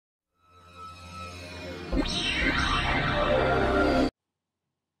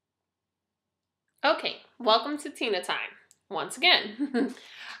Welcome to Tina time, once again.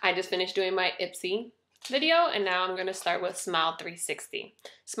 I just finished doing my Ipsy video and now I'm going to start with Smiley360.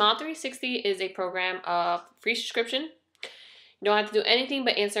 Smiley360 is a program of free subscription. You don't have to do anything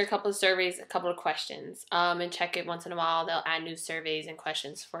but answer a couple of surveys, a couple of questions, and check it once in a while. They'll add new surveys and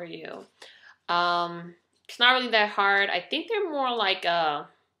questions for you. It's not really that hard. I think they're more like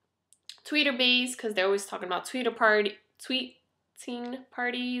Twitter based because they're always talking about tweeting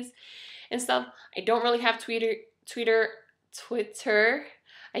parties and stuff. I don't really have Twitter.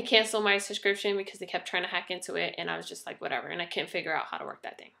 I canceled my subscription because they kept trying to hack into it and I was just like, whatever, and I can't figure out how to work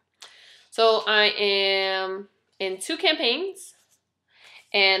that thing. So I am in 2 campaigns,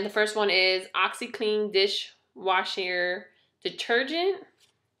 and the first one is OxiCleam dishwasher detergent,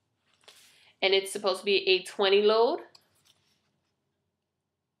 and it's supposed to be a 20 load.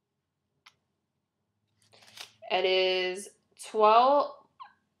 It is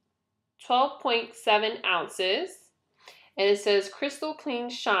 12.7 ounces, and it says crystal clean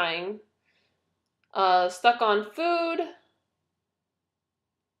shine, stuck on food,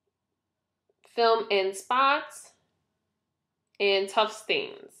 film and spots, and tough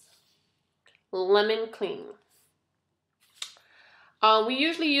stains, lemon clean. We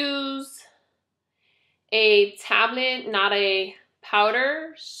usually use a tablet, not a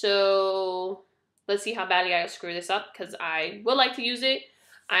powder, so let's see how badly I screw this up because I would like to use it.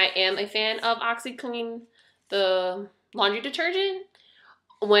 I am a fan of OxiCleam, the laundry detergent,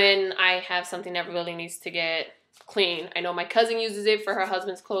 when I have something that really needs to get clean. I know my cousin uses it for her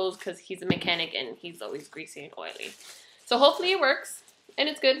husband's clothes because he's a mechanic and he's always greasy and oily. So hopefully it works and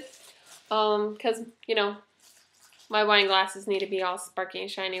it's good because, you know, my wine glasses need to be all sparkly and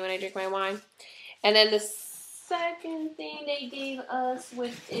shiny when I drink my wine. And then the second thing they gave us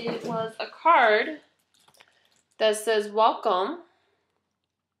with it was a card that says welcome,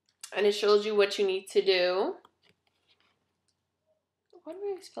 and it shows you what you need to do. Why do I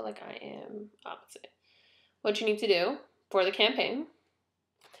always feel like I am opposite? What you need to do for the campaign.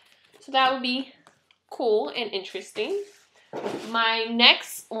 So that would be cool and interesting. My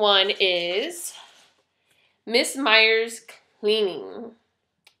next one is Miss Meyer's clean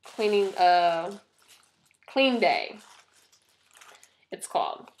day, it's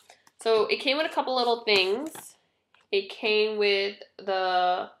called. So it came with a couple little things. It came with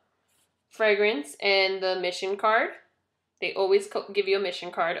the fragrance and the mission card. They always give you a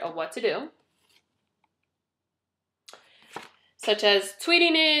mission card of what to do, such as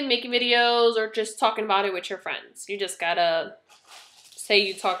tweeting it, making videos, or just talking about it with your friends. You just gotta say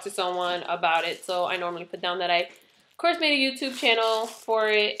you talked to someone about it. So I normally put down that I, of course, made a YouTube channel for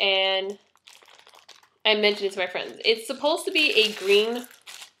it and I mentioned it to my friends. It's supposed to be a green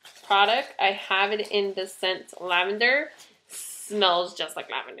product. I have it in the scent lavender. Smells just like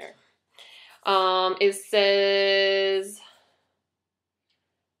lavender. It says,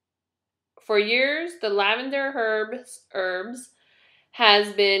 for years, the lavender herbs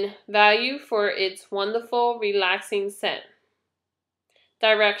has been valued for its wonderful, relaxing scent.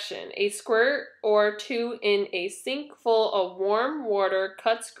 Direction: a squirt or 2 in a sink full of warm water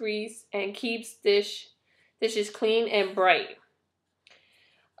cuts grease and keeps dishes clean and bright.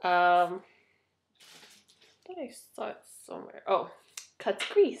 I thought I saw it somewhere. Oh, cuts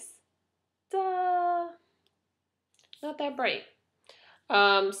grease. Duh. Not that bright.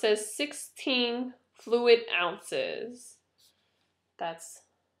 Says 16 fluid ounces. That's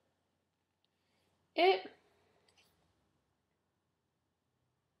it.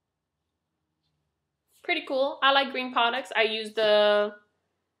 Pretty cool. I like green products. I use the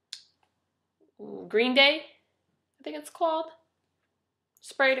Green Day, I think it's called,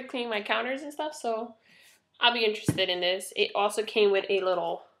 spray to clean my counters and stuff. So I'll be interested in this. It also came with a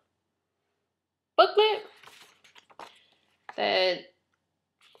little booklet that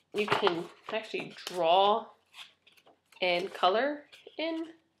you can actually draw and color in.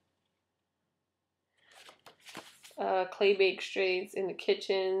 Clay bake straits in the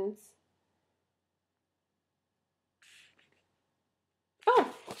kitchens.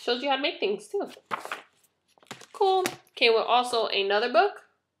 Oh, shows you how to make things too. Cool. Came with also another book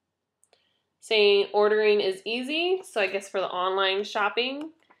saying ordering is easy. So I guess for the online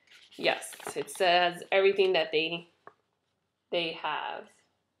shopping, yes, it says everything that they have.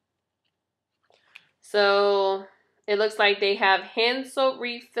 So it looks like they have hand soap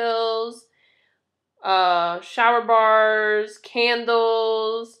refills, shower bars,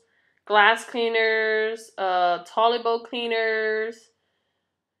 candles, glass cleaners, toilet bowl cleaners,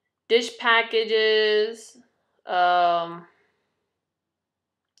 dish packages,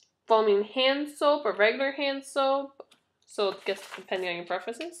 foaming hand soap or regular hand soap. So I guess depending on your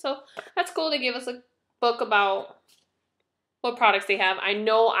preferences. So that's cool. They gave us a book about what products they have. I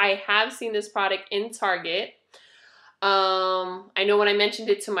know I have seen this product in Target. I know when I mentioned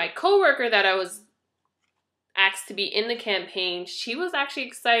it to my coworker that I was asked to be in the campaign, she was actually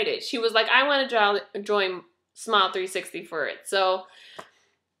excited. She was like, I want to join Smiley360 for it. So,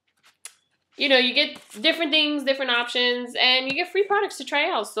 you know, you get different things, different options, and you get free products to try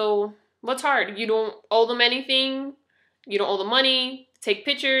out. So what's hard? You don't owe them anything. You don't owe them money. Take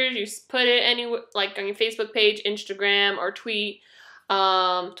pictures. You put it anywhere, like on your Facebook page, Instagram, or tweet,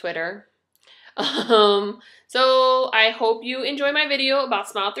 Twitter. So I hope you enjoy my video about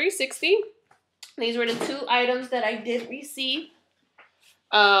Smiley360. These were the 2 items that I did receive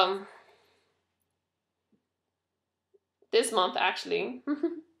this month, actually.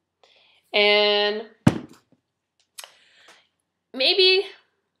 And maybe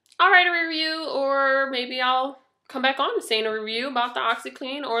I'll write a review, or maybe I'll come back on and say a review about the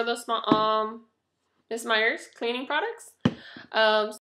OxiClean or the Miss Meyer's cleaning products.